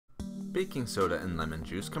Baking soda and lemon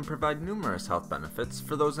juice can provide numerous health benefits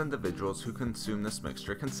for those individuals who consume this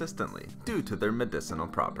mixture consistently due to their medicinal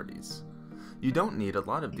properties. You don't need a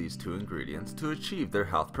lot of these two ingredients to achieve their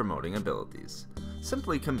health-promoting abilities.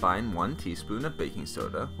 Simply combine 1 teaspoon of baking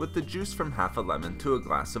soda with the juice from half a lemon to a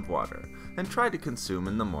glass of water and try to consume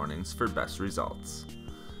in the mornings for best results.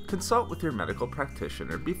 Consult with your medical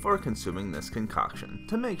practitioner before consuming this concoction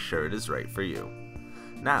to make sure it is right for you.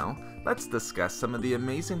 Now, let's discuss some of the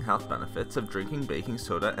amazing health benefits of drinking baking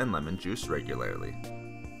soda and lemon juice regularly.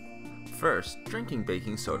 First, drinking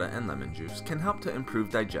baking soda and lemon juice can help to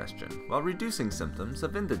improve digestion while reducing symptoms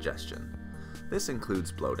of indigestion. This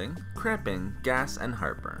includes bloating, cramping, gas, and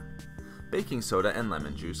heartburn. Baking soda and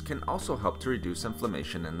lemon juice can also help to reduce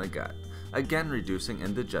inflammation in the gut, again reducing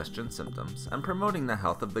indigestion symptoms and promoting the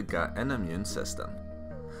health of the gut and immune system.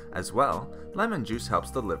 As well, lemon juice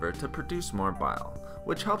helps the liver to produce more bile,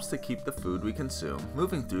 which helps to keep the food we consume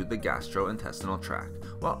moving through the gastrointestinal tract,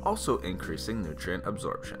 while also increasing nutrient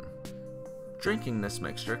absorption. Drinking this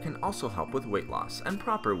mixture can also help with weight loss and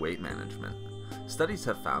proper weight management. Studies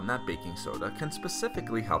have found that baking soda can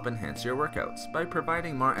specifically help enhance your workouts by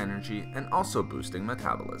providing more energy and also boosting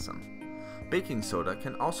metabolism. Baking soda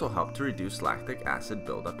can also help to reduce lactic acid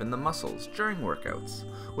buildup in the muscles during workouts,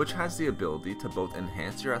 which has the ability to both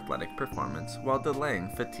enhance your athletic performance while delaying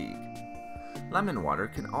fatigue. Lemon water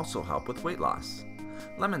can also help with weight loss.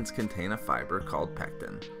 Lemons contain a fiber called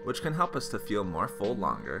pectin, which can help us to feel more full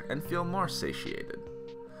longer and feel more satiated.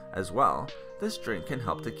 As well, this drink can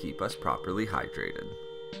help to keep us properly hydrated.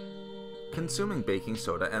 Consuming baking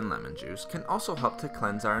soda and lemon juice can also help to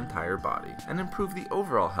cleanse our entire body and improve the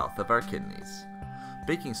overall health of our kidneys.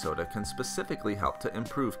 Baking soda can specifically help to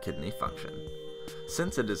improve kidney function.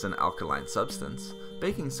 Since it is an alkaline substance,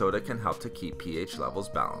 baking soda can help to keep pH levels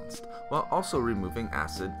balanced, while also removing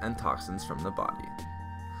acid and toxins from the body.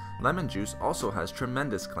 Lemon juice also has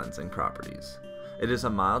tremendous cleansing properties. It is a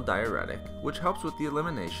mild diuretic, which helps with the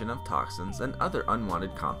elimination of toxins and other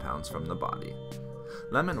unwanted compounds from the body.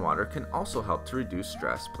 Lemon water can also help to reduce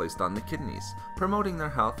stress placed on the kidneys, promoting their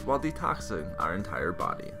health while detoxing our entire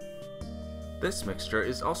body. This mixture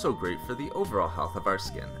is also great for the overall health of our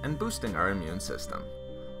skin and boosting our immune system.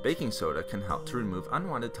 Baking soda can help to remove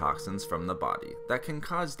unwanted toxins from the body that can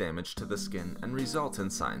cause damage to the skin and result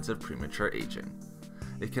in signs of premature aging.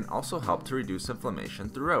 It can also help to reduce inflammation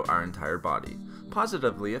throughout our entire body,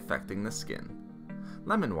 positively affecting the skin.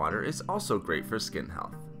 Lemon water is also great for skin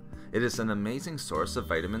health. It is an amazing source of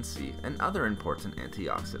vitamin C and other important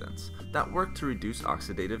antioxidants that work to reduce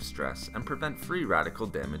oxidative stress and prevent free radical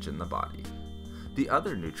damage in the body. The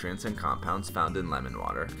other nutrients and compounds found in lemon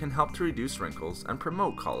water can help to reduce wrinkles and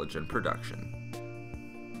promote collagen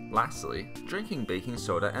production. Lastly, drinking baking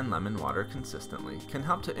soda and lemon water consistently can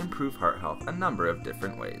help to improve heart health a number of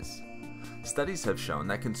different ways. Studies have shown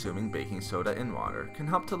that consuming baking soda in water can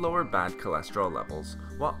help to lower bad cholesterol levels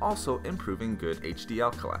while also improving good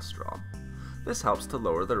HDL cholesterol. This helps to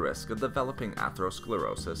lower the risk of developing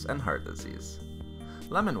atherosclerosis and heart disease.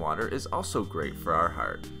 Lemon water is also great for our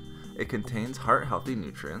heart. It contains heart-healthy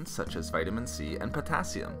nutrients such as vitamin C and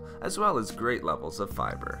potassium, as well as great levels of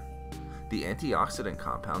fiber. The antioxidant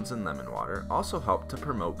compounds in lemon water also help to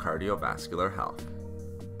promote cardiovascular health.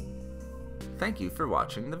 Thank you for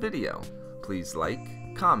watching the video. Please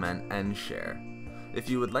like, comment, and share. If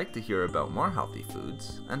you would like to hear about more healthy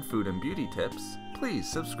foods and food and beauty tips, please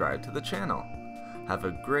subscribe to the channel. Have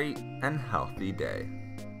a great and healthy day.